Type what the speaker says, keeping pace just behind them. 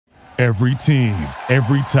Every team,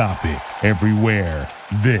 every topic, everywhere.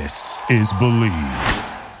 This is Believe.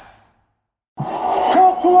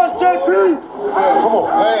 Talk to us, JP! Come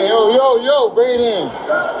on. Hey, yo, bring it in.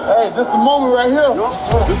 Hey, this the moment right here.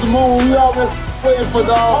 This the moment we all been waiting for,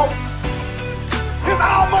 dog. This is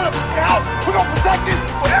our motherfucking house. We're gonna protect this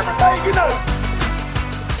with everything you know.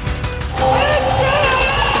 Let's go!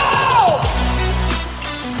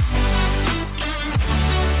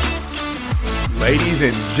 Ladies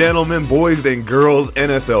and gentlemen, boys and girls,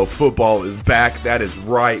 NFL football is back. That is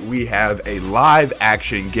right. We have a live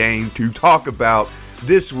action game to talk about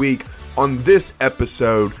this week on this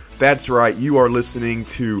episode. That's right. You are listening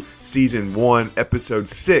to Season 1, Episode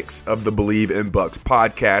 6 of the Believe in Bucks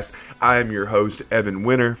podcast. I am your host, Evan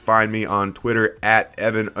Winter. Find me on Twitter at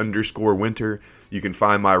Evan_Winter. You can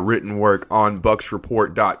find my written work on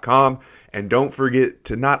BucksReport.com. And don't forget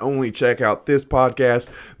to not only check out this podcast,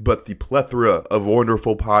 but the plethora of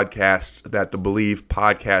wonderful podcasts that the Believe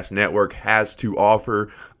Podcast Network has to offer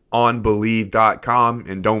on Believe.com.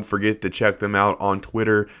 And don't forget to check them out on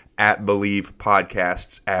Twitter at Believe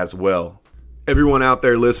Podcasts as well. Everyone out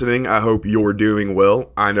there listening, I hope you're doing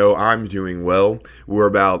well. I know I'm doing well.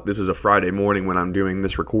 This is a Friday morning when I'm doing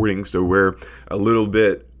this recording, so we're a little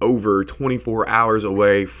bit over 24 hours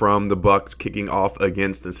away from the Bucks kicking off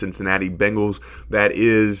against the Cincinnati Bengals. That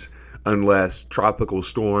is, unless Tropical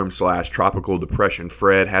Storm / Tropical Depression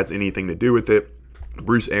Fred has anything to do with it.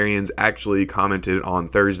 Bruce Arians actually commented on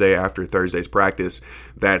Thursday after Thursday's practice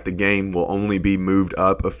that the game will only be moved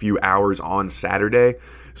up a few hours on Saturday.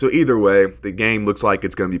 So either way, the game looks like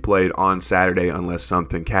it's going to be played on Saturday unless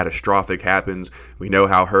something catastrophic happens. We know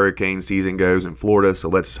how hurricane season goes in Florida, so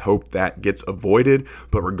let's hope that gets avoided.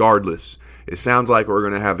 But regardless, it sounds like we're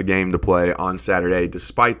going to have a game to play on Saturday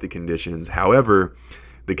despite the conditions. However,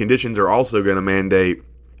 the conditions are also going to mandate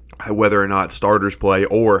whether or not starters play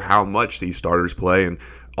or how much these starters play, and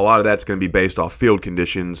a lot of that's going to be based off field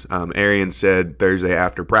conditions. Arians said Thursday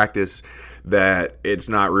after practice that it's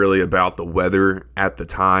not really about the weather at the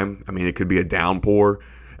time. I mean, it could be a downpour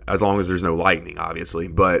as long as there's no lightning, obviously,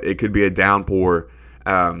 but it could be a downpour.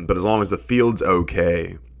 But as long as the field's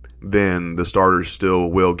okay, then the starters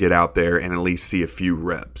still will get out there and at least see a few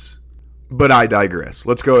reps. But I digress.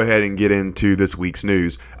 Let's go ahead and get into this week's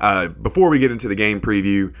news. Before we get into the game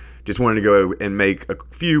preview, just wanted to go and make a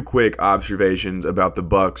few quick observations about the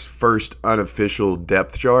Bucks' first unofficial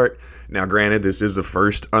depth chart. Now, granted, this is the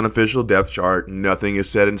first unofficial depth chart. Nothing is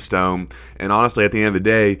set in stone. And honestly, at the end of the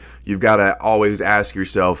day, you've got to always ask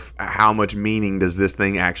yourself, how much meaning does this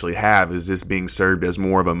thing actually have? Is this being served as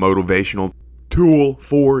more of a motivational tool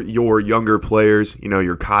for your younger players,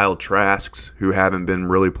 your Kyle Trasks, who haven't been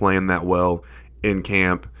really playing that well in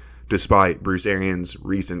camp, despite Bruce Arians'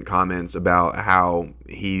 recent comments about how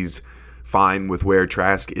he's fine with where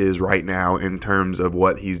Trask is right now in terms of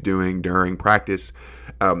what he's doing during practice.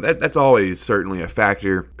 That's always certainly a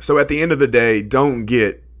factor. So at the end of the day, don't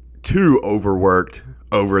get too overworked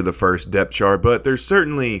over the first depth chart, but there's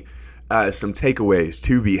certainly some takeaways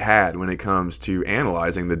to be had when it comes to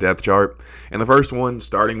analyzing the depth chart. And the first one,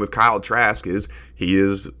 starting with Kyle Trask, is he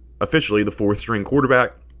is officially the fourth string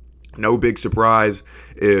quarterback. No big surprise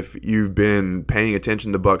if you've been paying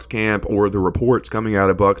attention to Bucks camp or the reports coming out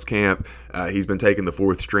of Bucks camp. He's been taking the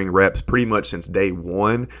fourth string reps pretty much since day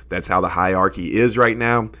one. That's how the hierarchy is right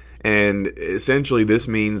now. And essentially this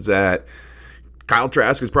means that Kyle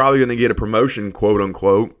Trask is probably going to get a promotion, quote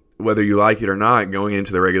unquote, whether you like it or not, going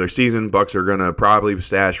into the regular season. Bucks are going to probably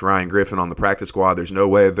stash Ryan Griffin on the practice squad. There's no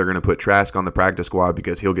way they're going to put Trask on the practice squad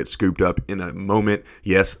because he'll get scooped up in a moment.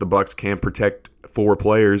 Yes, the Bucks can protect 4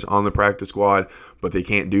 players on the practice squad, but they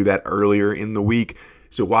can't do that earlier in the week.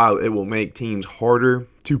 So while it will make teams harder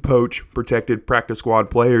to poach protected practice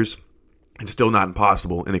squad players, it's still not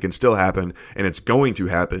impossible, and it can still happen, and it's going to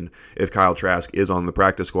happen if Kyle Trask is on the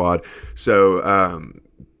practice squad. So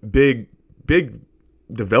big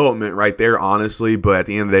development right there, honestly, but at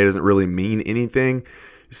the end of the day, it doesn't really mean anything.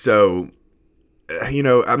 So,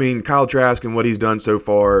 Kyle Trask and what he's done so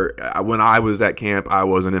far, when I was at camp, I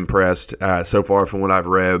wasn't impressed. So far from what I've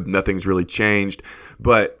read, nothing's really changed.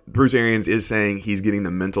 But Bruce Arians is saying he's getting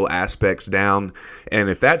the mental aspects down. And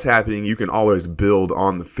if that's happening, you can always build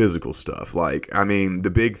on the physical stuff.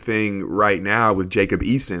 The big thing right now with Jacob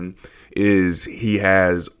Eason is he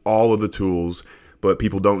has all of the tools, but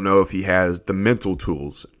people don't know if he has the mental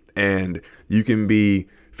tools. And you can be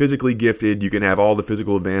physically gifted, you can have all the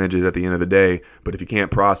physical advantages at the end of the day, but if you can't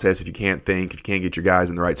process, if you can't think, if you can't get your guys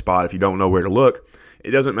in the right spot, if you don't know where to look,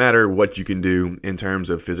 it doesn't matter what you can do in terms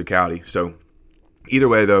of physicality. So either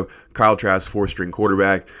way, though, Kyle Trask, fourth-string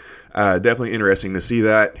quarterback. Definitely interesting to see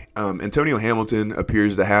that. Antonio Hamilton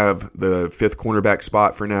appears to have the 5th cornerback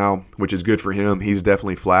spot for now, which is good for him. He's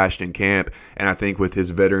definitely flashed in camp, and I think with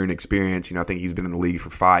his veteran experience, I think he's been in the league for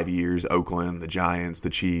 5 years, Oakland, the Giants, the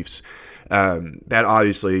Chiefs. That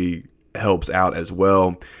obviously helps out as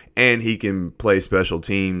well, and he can play special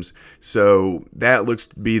teams. So that looks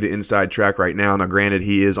to be the inside track right now. Now, granted,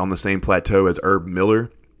 he is on the same plateau as Herb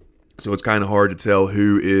Miller, so it's kind of hard to tell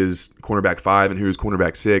who is cornerback 5 and who is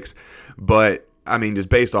cornerback 6. But, I mean, just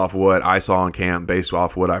based off what I saw in camp, based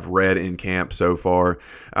off what I've read in camp so far,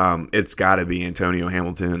 it's got to be Antonio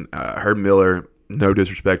Hamilton. Herb Miller, no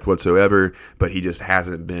disrespect whatsoever, but he just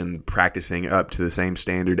hasn't been practicing up to the same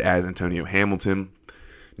standard as Antonio Hamilton.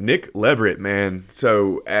 Nick Leverett, man.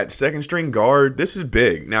 So at second string guard, this is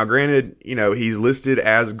big. Now, granted, he's listed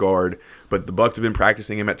as guard, but the Bucs have been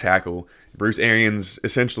practicing him at tackle. Bruce Arians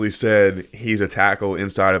essentially said he's a tackle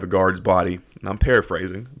inside of a guard's body. And I'm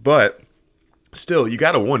paraphrasing, but still, you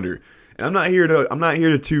got to wonder. And I'm not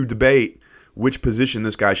here to debate which position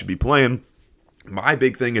this guy should be playing. My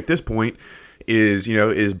big thing at this point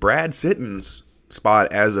is Brad Sitton's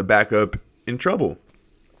spot as a backup in trouble?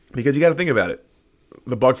 Because you got to think about it.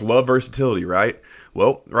 The Bucs love versatility, right?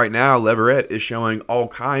 Well, right now, Leverett is showing all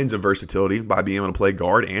kinds of versatility by being able to play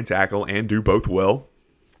guard and tackle and do both well.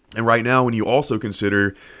 And right now, when you also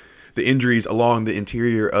consider the injuries along the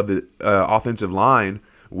interior of the offensive line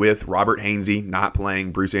with Robert Hainsey not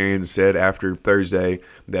playing, Bruce Arians said after Thursday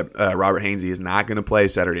that Robert Hainsey is not going to play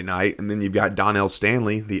Saturday night. And then you've got Donnell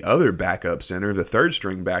Stanley, the other backup center, the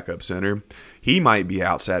third-string backup center. He might be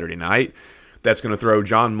out Saturday night. That's going to throw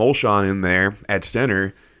John Molchon in there at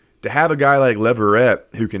center. To have a guy like Leverett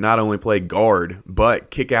who can not only play guard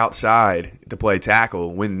but kick outside to play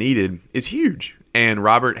tackle when needed is huge. And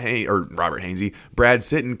Brad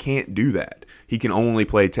Sitton can't do that. He can only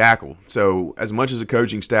play tackle. So as much as the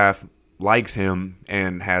coaching staff likes him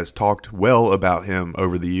and has talked well about him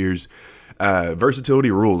over the years,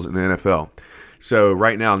 versatility rules in the NFL. So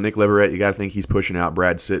right now, Nick Leverett, you got to think he's pushing out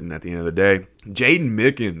Brad Sitton at the end of the day. Jaden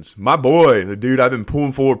Mickens, my boy, the dude I've been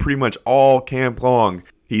pulling for pretty much all camp long.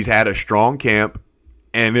 He's had a strong camp,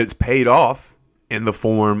 and it's paid off in the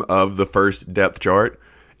form of the first depth chart.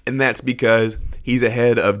 And that's because he's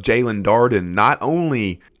ahead of Jalen Darden, not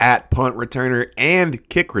only at punt returner and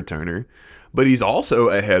kick returner, but he's also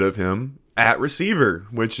ahead of him at receiver,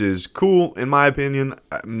 which is cool in my opinion.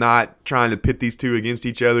 I'm not trying to pit these two against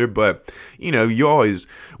each other, but you always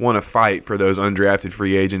want to fight for those undrafted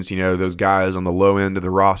free agents, those guys on the low end of the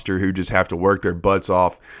roster who just have to work their butts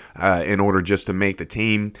off in order just to make the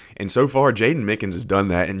team. And so far, Jaden Mickens has done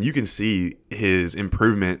that, and you can see his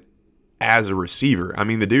improvement as a receiver. I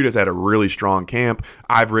mean, the dude has had a really strong camp.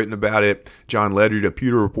 I've written about it. John Ledry, the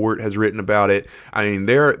Pewter Report, has written about it. I mean,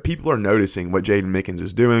 people are noticing what Jaden Mickens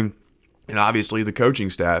is doing. And obviously, the coaching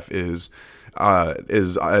staff is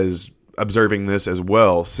observing this as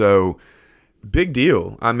well. So, big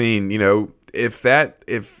deal. I mean,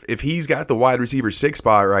 if he's got the wide receiver 6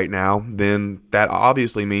 spot right now, then that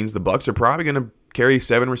obviously means the Bucs are probably going to carry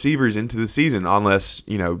 7 receivers into the season, unless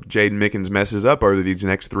Jaden Mickens messes up over these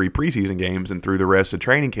next 3 preseason games and through the rest of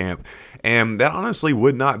training camp. And that honestly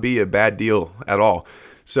would not be a bad deal at all.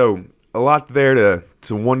 So, a lot there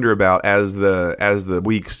to wonder about as the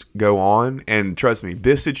weeks go on. And trust me,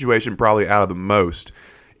 this situation probably out of the most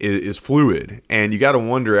is fluid. And you got to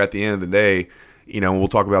wonder at the end of the day, and we'll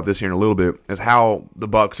talk about this here in a little bit, is how the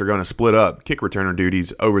Bucs are going to split up kick returner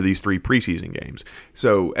duties over these 3 preseason games.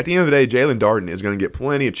 So at the end of the day, Jalen Darden is going to get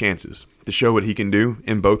plenty of chances to show what he can do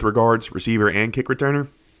in both regards, receiver and kick returner.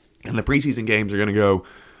 And the preseason games are going to go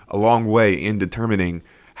a long way in determining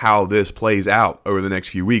how this plays out over the next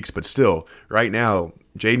few weeks. But still, right now,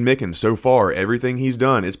 Jaden Mickens, so far, everything he's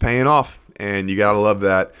done is paying off, and you got to love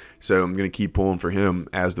that. So I'm going to keep pulling for him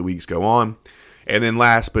as the weeks go on. And then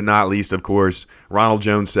last but not least, of course, Ronald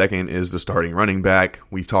Jones II is the starting running back.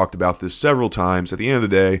 We've talked about this several times. At the end of the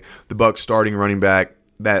day, the Bucs starting running back,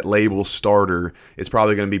 that label starter, is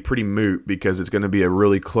probably going to be pretty moot because it's going to be a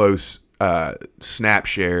really close snap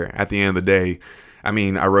share at the end of the day. I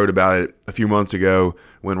mean, I wrote about it a few months ago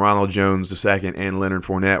when Ronald Jones II and Leonard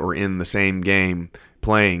Fournette were in the same game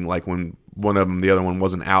playing, like when one of them, the other one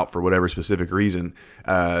wasn't out for whatever specific reason.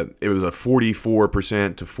 It was a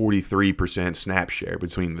 44% to 43% snap share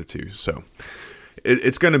between the two. So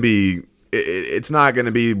it's going to be, it's not going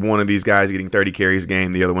to be one of these guys getting 30 carries a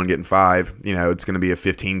game, the other one getting 5. It's going to be a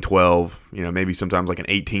 15-12, maybe sometimes like an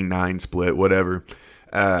 18-9 split, whatever.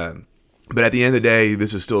 But at the end of the day,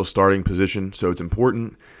 this is still a starting position, so it's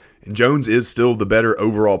important. And Jones is still the better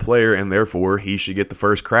overall player, and therefore he should get the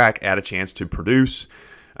first crack at a chance to produce.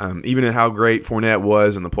 Even in how great Fournette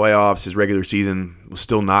was in the playoffs, his regular season was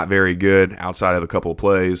still not very good outside of a couple of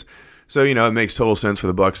plays. So, it makes total sense for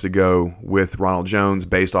the Bucs to go with Ronald Jones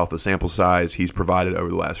based off the sample size he's provided over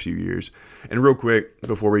the last few years. And real quick,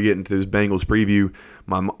 before we get into this Bengals preview,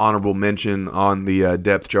 my honorable mention on the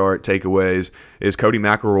depth chart takeaways is Cody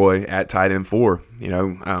McElroy at tight end 4.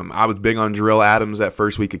 I was big on Jarrell Adams that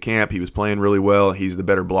first week of camp. He was playing really well. He's the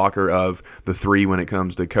better blocker of the three when it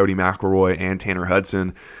comes to Cody McElroy and Tanner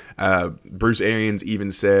Hudson. Bruce Arians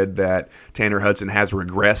even said that Tanner Hudson has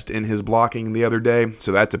regressed in his blocking the other day,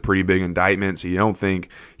 so that's a pretty big indictment. So you don't think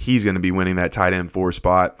he's going to be winning that tight end 4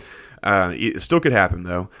 spot. It still could happen,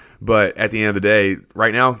 though. But at the end of the day,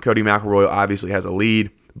 right now, Cody McElroy obviously has a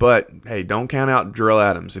lead. But, hey, don't count out Jarrell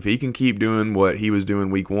Adams. If he can keep doing what he was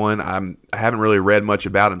doing week 1, I haven't really read much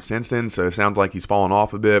about him since then, so it sounds like he's fallen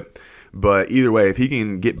off a bit. But either way, if he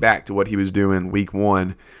can get back to what he was doing week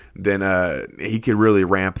 1, then he could really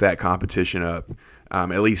ramp that competition up,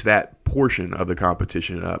 at least that portion of the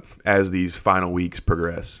competition up as these final weeks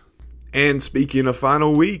progress. And speaking of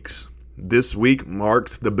final weeks, this week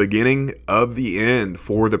marks the beginning of the end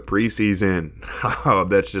for the preseason. Oh,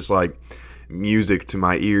 that's just like music to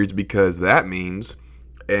my ears, because that means,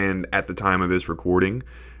 and at the time of this recording,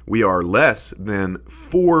 we are less than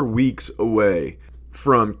 4 weeks away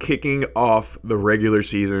from kicking off the regular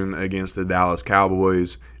season against the Dallas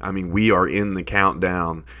Cowboys. I mean, we are in the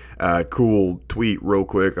countdown. Cool tweet real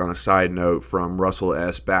quick on a side note from Russell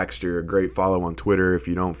S. Baxter, a great follow on Twitter. If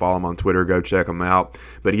you don't follow him on Twitter, go check him out.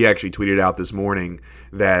 But he actually tweeted out this morning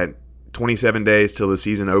that 27 days till the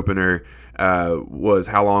season opener was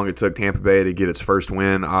how long it took Tampa Bay to get its first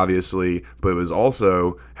win, obviously, but it was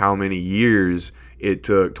also how many years it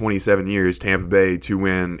took, 27 years, Tampa Bay to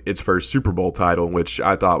win its first Super Bowl title, which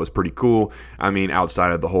I thought was pretty cool. I mean,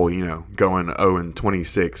 outside of the whole, going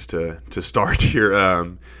 0-26 to start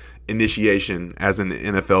your initiation as an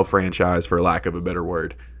NFL franchise, for lack of a better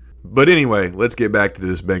word. But anyway, let's get back to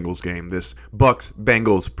this Bengals game, this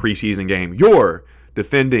Bucs-Bengals preseason game. Your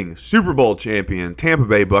defending Super Bowl champion Tampa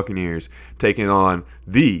Bay Buccaneers taking on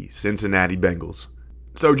the Cincinnati Bengals.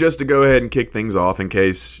 So just to go ahead and kick things off, in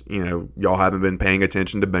case, y'all haven't been paying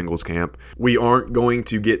attention to Bengals camp, we aren't going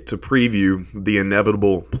to get to preview the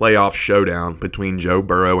inevitable playoff showdown between Joe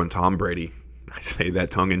Burrow and Tom Brady. I say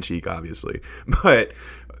that tongue-in-cheek, obviously. But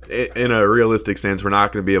in a realistic sense, we're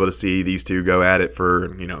not going to be able to see these two go at it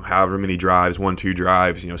for, however many drives, 1-2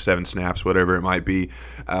 drives, 7 snaps, whatever it might be,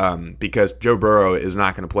 because Joe Burrow is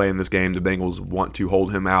not going to play in this game. The Bengals want to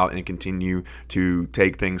hold him out and continue to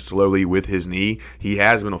take things slowly with his knee. He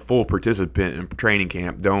has been a full participant in training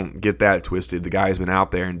camp. Don't get that twisted. The guy's been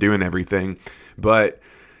out there and doing everything, but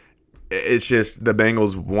it's just the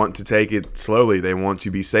Bengals want to take it slowly. They want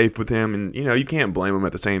to be safe with him, and, you can't blame them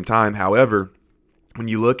at the same time. However, when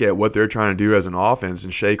you look at what they're trying to do as an offense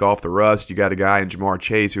and shake off the rust, you got a guy in Jamar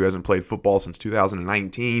Chase who hasn't played football since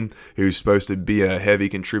 2019, who's supposed to be a heavy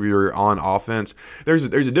contributor on offense. There's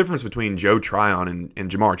a difference between Joe Tryon and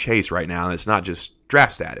Jamar Chase right now, and it's not just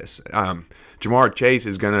draft status. Jamar Chase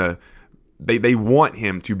is going to They want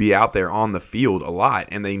him to be out there on the field a lot,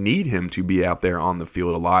 and they need him to be out there on the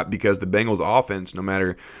field a lot, because the Bengals offense, no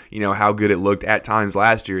matter how good it looked at times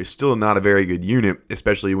last year, is still not a very good unit,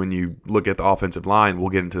 especially when you look at the offensive line. We'll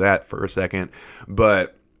get into that for a second.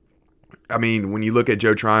 But I mean, when you look at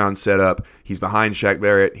Joe Tryon's setup, he's behind Shaq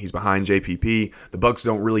Barrett, he's behind JPP. The Bucs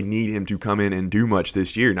don't really need him to come in and do much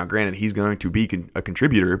this year. Now, granted, he's going to be a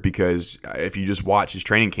contributor, because if you just watch his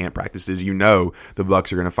training camp practices, the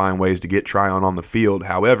Bucs are going to find ways to get Tryon on the field.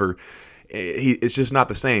 However, it's just not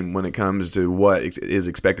the same when it comes to what is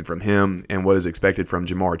expected from him and what is expected from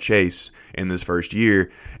Jamar Chase in this first year.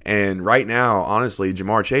 And right now, honestly,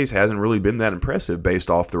 Jamar Chase hasn't really been that impressive based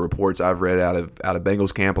off the reports I've read out of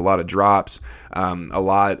Bengals camp. A lot of drops, a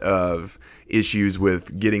lot of issues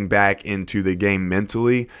with getting back into the game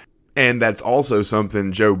mentally. And that's also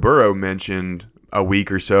something Joe Burrow mentioned a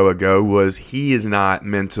week or so ago, was he is not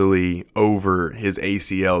mentally over his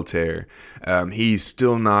ACL tear. He's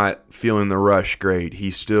still not feeling the rush great.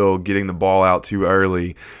 He's still getting the ball out too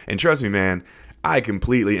early. And trust me, man, I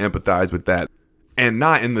completely empathize with that. And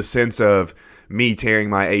not in the sense of me tearing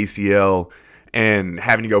my ACL and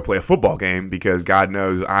having to go play a football game, because God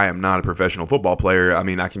knows I am not a professional football player. I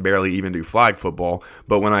mean, I can barely even do flag football.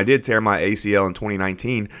 But when I did tear my ACL in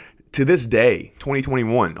 2019, to this day,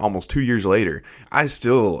 2021, almost 2 years later, I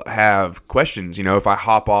still have questions. If I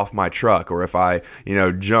hop off my truck or if I,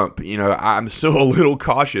 jump, I'm still a little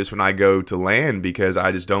cautious when I go to land, because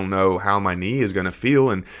I just don't know how my knee is going to feel.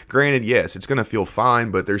 And granted, yes, it's going to feel fine,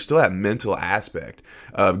 but there's still that mental aspect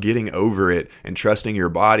of getting over it and trusting your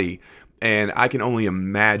body. And I can only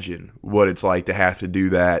imagine what it's like to have to do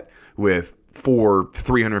that with 4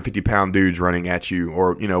 350-pound dudes running at you,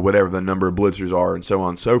 or, whatever the number of blitzers are, and so on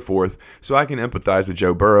and so forth. So I can empathize with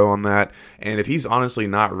Joe Burrow on that. And if he's honestly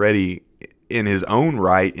not ready in his own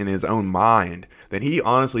right, in his own mind, then he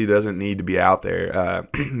honestly doesn't need to be out there,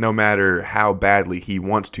 no matter how badly he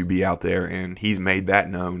wants to be out there. And he's made that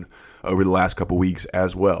known over the last couple weeks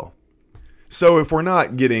as well. So if we're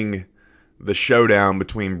not getting the showdown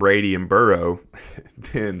between Brady and Burrow,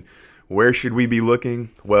 then where should we be looking?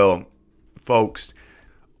 Well, folks,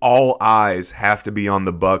 all eyes have to be on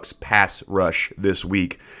the Bucs pass rush this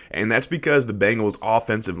week. And that's because the Bengals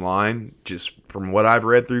offensive line, just from what I've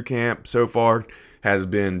read through camp so far, has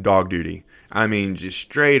been dog duty. I mean, just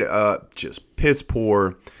straight up, just piss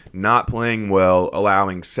poor, not playing well,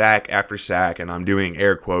 allowing sack after sack. And I'm doing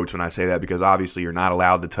air quotes when I say that because obviously you're not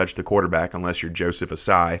allowed to touch the quarterback unless you're Joseph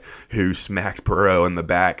Asai, who smacked Burrow in the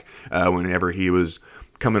back whenever he was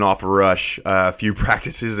coming off a rush a few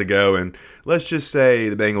practices ago. And let's just say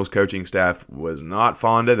the Bengals coaching staff was not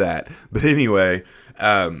fond of that. But anyway,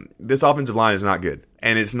 this offensive line is not good.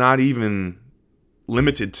 And it's not even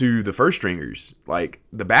limited to the first stringers. Like,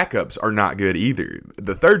 the backups are not good either.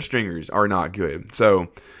 The third stringers are not good. So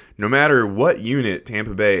no matter what unit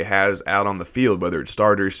Tampa Bay has out on the field, whether it's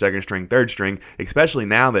starters, second string, third string, especially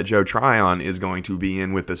now that Joe Tryon is going to be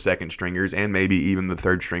in with the second stringers and maybe even the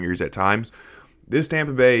third stringers at times, this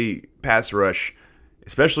Tampa Bay pass rush,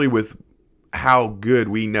 especially with how good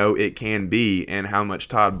we know it can be and how much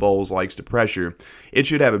Todd Bowles likes to pressure, it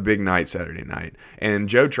should have a big night Saturday night. And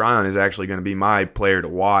Joe Tryon is actually going to be my player to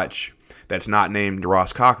watch that's not named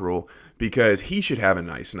Ross Cockrell, because he should have a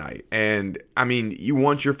nice night. And, I mean, you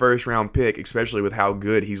want your first-round pick, especially with how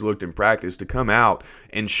good he's looked in practice, to come out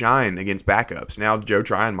and shine against backups. Now, Joe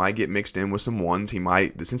Tryon might get mixed in with some ones.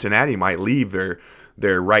 The Cincinnati might leave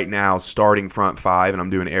their right now starting front five, and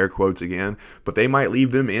I'm doing air quotes again, but they might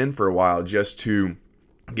leave them in for a while just to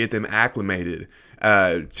get them acclimated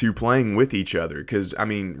to playing with each other. Because, I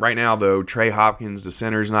mean, right now, though, Trey Hopkins, the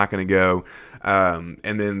center, is not going to go.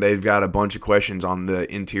 And then they've got a bunch of questions on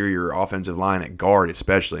the interior offensive line at guard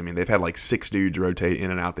especially. I mean, they've had like 6 dudes rotate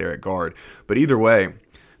in and out there at guard. But either way,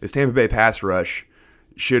 this Tampa Bay pass rush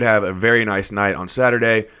should have a very nice night on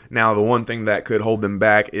Saturday. Now, the one thing that could hold them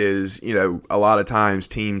back is, a lot of times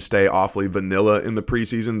teams stay awfully vanilla in the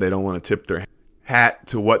preseason. They don't want to tip their hat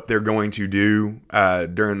to what they're going to do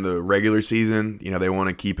during the regular season. They want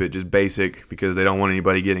to keep it just basic because they don't want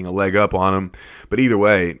anybody getting a leg up on them. But either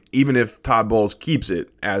way, even if Todd Bowles keeps it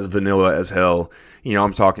as vanilla as hell,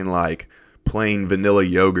 I'm talking like plain vanilla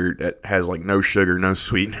yogurt that has like no sugar, no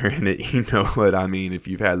sweetener in it. You know what I mean? If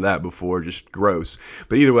you've had that before, just gross.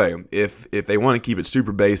 But either way, if they want to keep it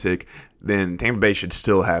super basic, then Tampa Bay should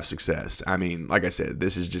still have success. I mean, like I said,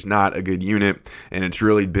 this is just not a good unit, and it's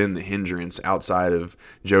really been the hindrance outside of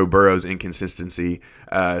Joe Burrow's inconsistency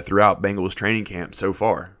throughout Bengals training camp so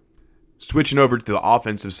far. Switching over to the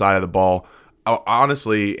offensive side of the ball,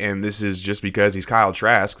 honestly, and this is just because he's Kyle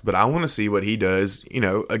Trask, but I want to see what he does,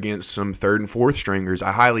 against some third and fourth stringers.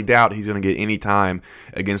 I highly doubt he's going to get any time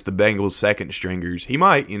against the Bengals' second stringers. He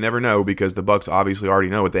might, you never know, because the Bucs obviously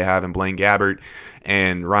already know what they have in Blaine Gabbert,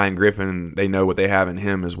 and Ryan Griffin, they know what they have in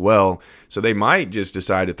him as well. So they might just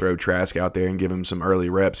decide to throw Trask out there and give him some early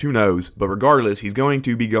reps. Who knows? But regardless, he's going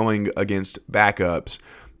to be going against backups,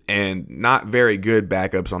 and not very good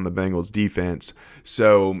backups on the Bengals defense.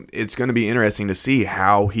 So it's going to be interesting to see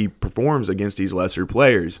how he performs against these lesser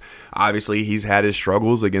players. Obviously, he's had his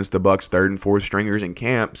struggles against the Bucs' third and fourth stringers in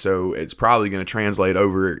camp, so it's probably going to translate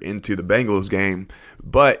over into the Bengals game.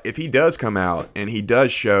 But if he does come out and he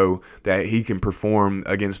does show that he can perform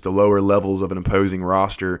against the lower levels of an opposing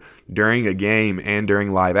roster during a game and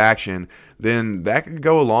during live action, then that could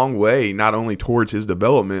go a long way, not only towards his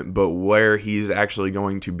development, but where he's actually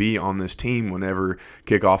going to be on this team whenever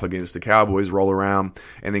kickoff against the Cowboys roll around.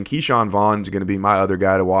 And then Keyshawn Vaughn's going to be my other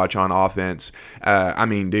guy to watch on offense. I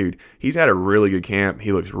mean, dude, he's had a really good camp.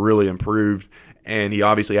 He looks really improved. And he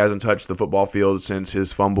obviously hasn't touched the football field since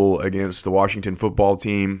his fumble against the Washington football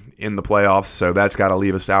team in the playoffs. So that's got to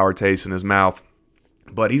leave a sour taste in his mouth.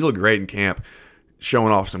 But he's looked great in camp,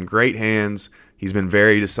 showing off some great hands. He's been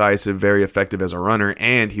very decisive, very effective as a runner,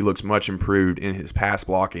 and he looks much improved in his pass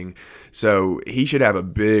blocking. So he should have a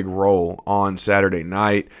big role on Saturday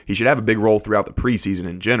night. He should have a big role throughout the preseason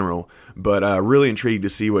in general, but really intrigued to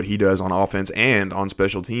see what he does on offense and on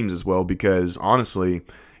special teams as well, because honestly,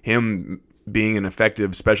 him being an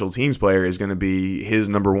effective special teams player is going to be his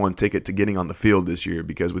number one ticket to getting on the field this year,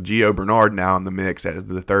 because with Gio Bernard now in the mix as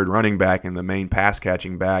the third running back and the main pass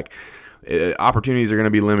catching back, opportunities are going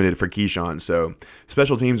to be limited for Keyshawn. So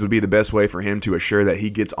special teams would be the best way for him to assure that he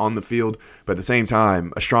gets on the field. But at the same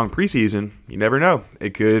time, a strong preseason, you never know.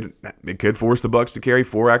 It could force the Bucs to carry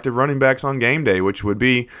 4 active running backs on game day, which would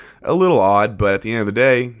be a little odd. But at the end of the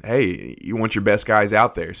day, hey, you want your best guys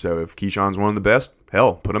out there. So if Keyshawn's one of the best,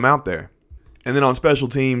 hell, put him out there. And then on special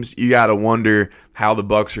teams, you got to wonder how the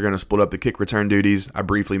Bucs are going to split up the kick return duties. I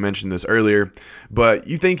briefly mentioned this earlier, but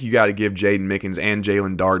you think you got to give Jaden Mickens and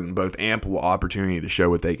Jalen Darden both ample opportunity to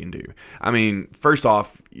show what they can do. I mean, first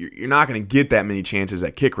off, you're not going to get that many chances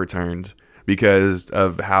at kick returns because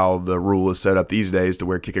of how the rule is set up these days to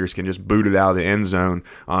where kickers can just boot it out of the end zone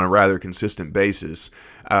on a rather consistent basis.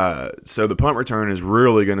 So the punt return is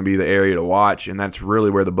really going to be the area to watch, and that's really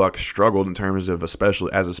where the Bucs struggled in terms of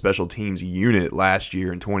as a special teams unit last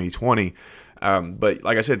year in 2020. But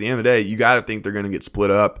like I said, at the end of the day, you got to think they're going to get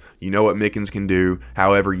split up. You know what Mickens can do.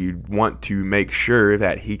 However, you want to make sure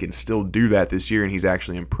that he can still do that this year and he's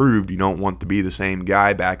actually improved. You don't want to be the same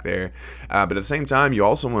guy back there. But at the same time, you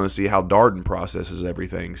also want to see how Darden processes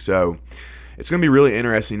everything. So it's going to be really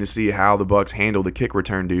interesting to see how the Bucs handle the kick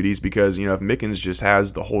return duties because, if Mickens just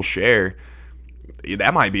has the whole share,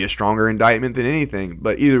 that might be a stronger indictment than anything.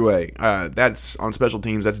 But either way, that's on special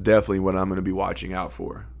teams. That's definitely what I'm going to be watching out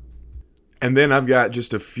for. And then I've got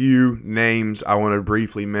just a few names I want to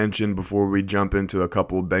briefly mention before we jump into a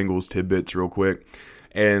couple of Bengals tidbits real quick.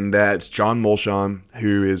 And that's John Mulshon,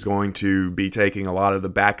 who is going to be taking a lot of the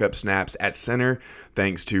backup snaps at center,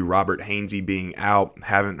 thanks to Robert Hainsey being out.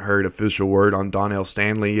 Haven't heard official word on Donnell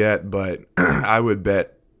Stanley yet, but I would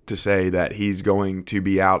bet to say that he's going to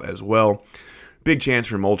be out as well. Big chance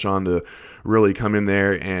for Mulshon to really come in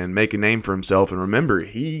there and make a name for himself. And remember,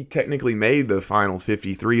 he technically made the final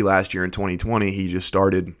 53 last year in 2020. He just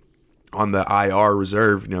started on the IR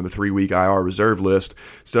reserve, the 3-week IR reserve list.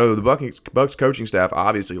 So the Bucs coaching staff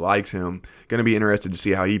obviously likes him. Going to be interested to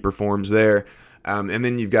see how he performs there. And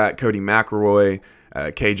then you've got Cody McElroy,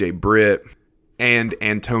 KJ Britt, and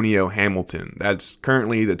Antonio Hamilton. That's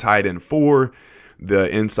currently the tight end 4, the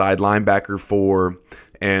inside linebacker 4,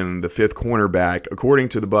 and the 5th cornerback, according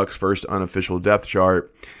to the Bucs' first unofficial depth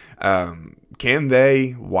chart. Can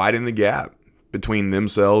they widen the gap between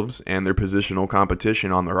themselves and their positional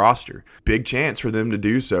competition on the roster? Big chance for them to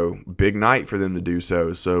do so. Big night for them to do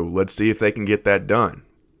so. So let's see if they can get that done.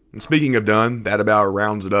 And speaking of done, that about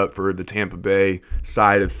rounds it up for the Tampa Bay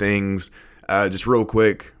side of things. Just real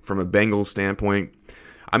quick, from a Bengals standpoint,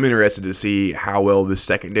 I'm interested to see how well this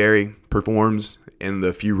secondary performs in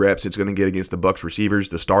the few reps it's going to get against the Bucs receivers,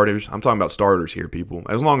 the starters. I'm talking about starters here, people.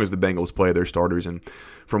 As long as the Bengals play their starters. And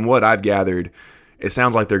from what I've gathered, it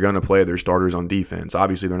sounds like they're going to play their starters on defense.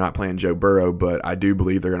 Obviously, they're not playing Joe Burrow, but I do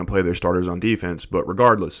believe they're going to play their starters on defense. But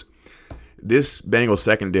regardless, this Bengals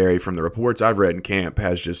secondary, from the reports I've read in camp,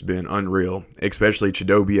 has just been unreal, especially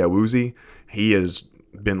Chidobe Awuzie. He has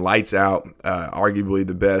been lights out, arguably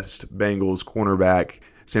the best Bengals cornerback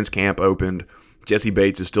since camp opened. Jesse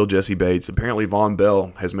Bates is still Jesse Bates. Apparently Von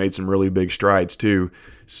Bell has made some really big strides too.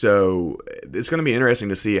 So it's going to be interesting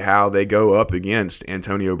to see how they go up against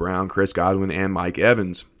Antonio Brown, Chris Godwin, and Mike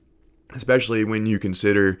Evans, especially when you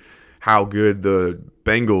consider how good the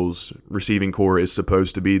Bengals receiving core is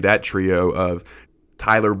supposed to be, that trio of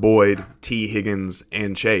Tyler Boyd, T. Higgins,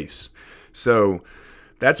 and Chase. So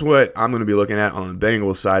that's what I'm going to be looking at on the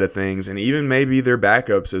Bengals side of things, and even maybe their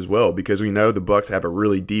backups as well, because we know the Bucs have a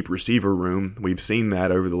really deep receiver room. We've seen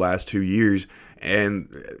that over the last 2 years, and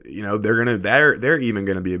they're even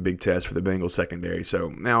going to be a big test for the Bengals secondary. So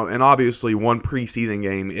now, and obviously, one preseason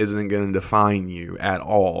game isn't going to define you at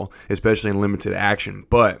all, especially in limited action.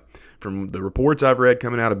 But from the reports I've read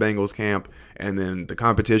coming out of Bengals camp, and then the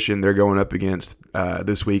competition they're going up against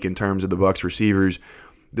this week in terms of the Bucs receivers,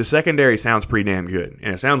 the secondary sounds pretty damn good,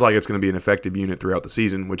 and it sounds like it's going to be an effective unit throughout the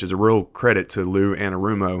season, which is a real credit to Lou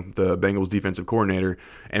Anarumo, the Bengals defensive coordinator,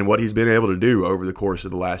 and what he's been able to do over the course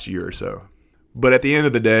of the last year or so. But at the end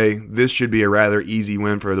of the day, this should be a rather easy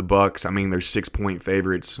win for the Bucs. I mean, they're 6-point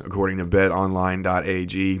favorites, according to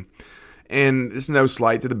betonline.ag. And it's no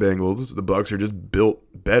slight to the Bengals. The Bucs are just built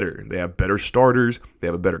better. They have better starters. They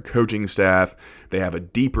have a better coaching staff. They have a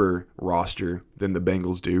deeper roster than the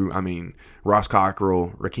Bengals do. I mean, Ross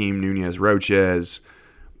Cockrell, Raheem Nunez-Roches.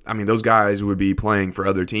 I mean, those guys would be playing for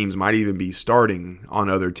other teams, might even be starting on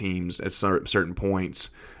other teams at certain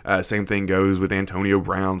points. Same thing goes with Antonio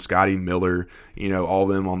Brown, Scotty Miller, all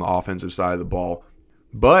of them on the offensive side of the ball.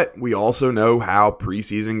 But we also know how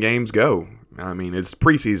preseason games go. I mean, it's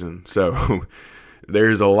preseason, so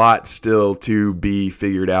there's a lot still to be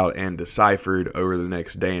figured out and deciphered over the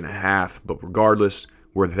next day and a half. But regardless,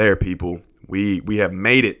 we're there, people. We have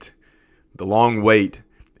made it. The long wait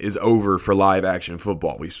is over for live action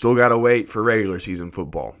football. We still got to wait for regular season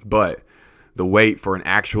football, but the wait for an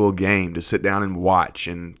actual game to sit down and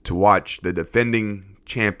to watch the defending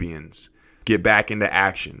champions get back into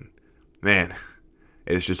action, man,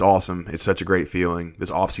 it's just awesome. It's such a great feeling.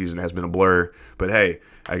 This offseason has been a blur, but hey,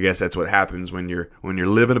 I guess that's what happens when you're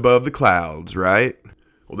living above the clouds, right?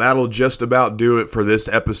 Well, that'll just about do it for this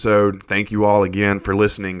episode. Thank you all again for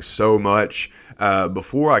listening so much.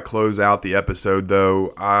 Before I close out the episode,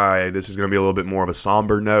 though, this is going to be a little bit more of a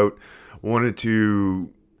somber note. Wanted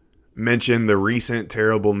to mention the recent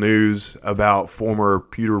terrible news about former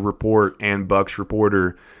Pewter Report and Bucks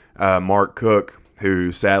reporter Mark Cook,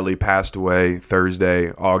 who sadly passed away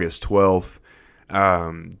Thursday, August 12th.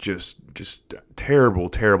 Just terrible,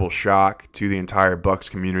 terrible shock to the entire Bucks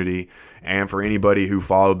community and for anybody who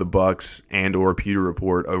followed the Bucks and or Pewter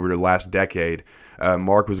Report over the last decade.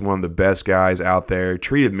 Mark was one of the best guys out there,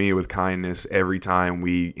 treated me with kindness every time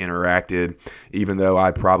we interacted, even though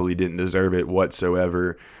I probably didn't deserve it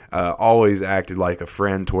whatsoever. Always acted like a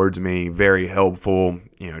friend towards me, very helpful,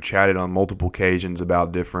 chatted on multiple occasions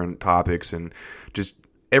about different topics, and just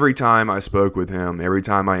every time I spoke with him, every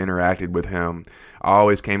time I interacted with him, I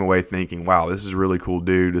always came away thinking, wow, this is a really cool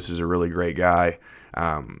dude, this is a really great guy.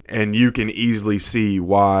 And you can easily see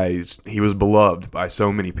why he was beloved by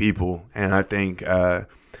so many people. And I think the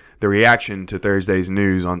reaction to Thursday's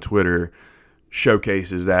news on Twitter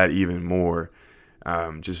showcases that even more.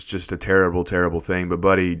 Just a terrible, terrible thing. But,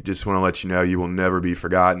 buddy, just want to let you know you will never be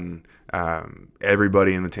forgotten.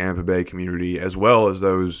 Everybody in the Tampa Bay community, as well as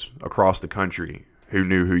those across the country who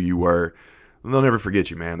knew who you were, they'll never forget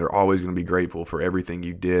you, man. They're always going to be grateful for everything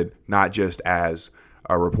you did, not just as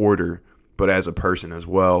a reporter, but as a person as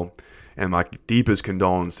well. And my deepest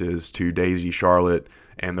condolences to Daisy Charlotte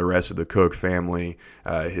and the rest of the Cook family,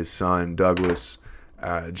 his son Douglas.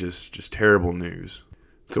 Just terrible news.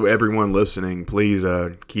 So everyone listening, please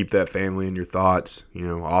keep that family in your thoughts.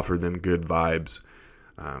 Offer them good vibes.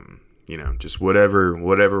 Just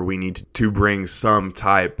whatever we need to bring some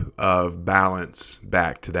type of balance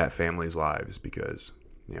back to that family's lives, because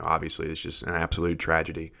obviously it's just an absolute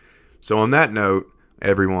tragedy. So on that note,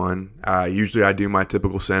 everyone, usually I do my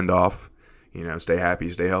typical send-off, stay happy,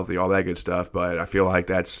 stay healthy, all that good stuff, but I feel like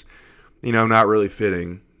that's, not really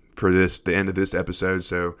fitting for the end of this episode,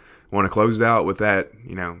 so I want to close it out with that,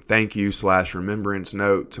 thank you / remembrance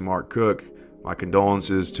note to Mark Cook, my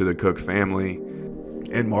condolences to the Cook family,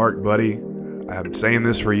 and Mark, buddy, I'm saying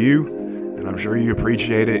this for you, and I'm sure you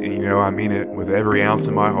appreciate it, and I mean it with every ounce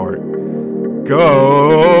of my heart.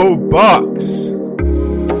 Go Bucks!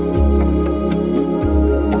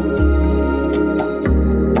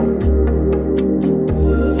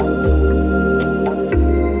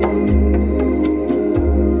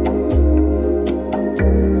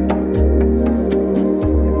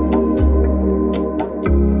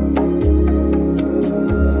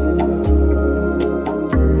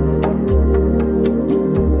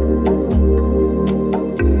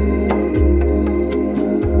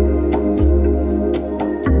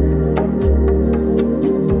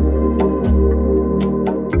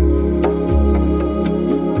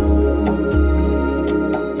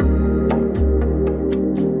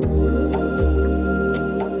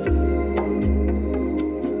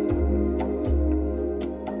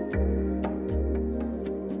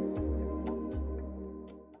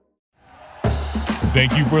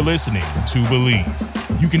 Thank you for listening to Believe.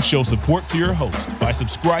 You can show support to your host by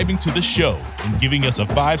subscribing to the show and giving us a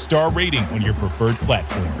 5-star rating on your preferred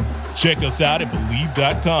platform. Check us out at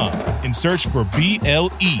Believe.com and search for BLEAV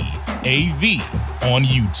on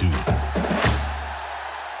YouTube.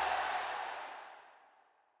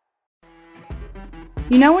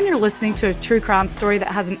 When you're listening to a true crime story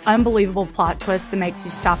that has an unbelievable plot twist that makes you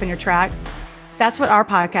stop in your tracks? That's what our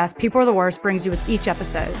podcast, People Are the Worst, brings you with each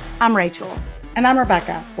episode. I'm Rachel. And I'm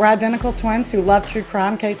Rebecca. We're identical twins who love true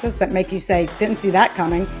crime cases that make you say, didn't see that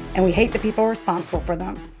coming, and we hate the people responsible for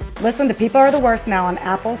them. Listen to People Are the Worst now on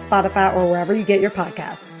Apple, Spotify, or wherever you get your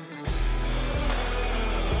podcasts.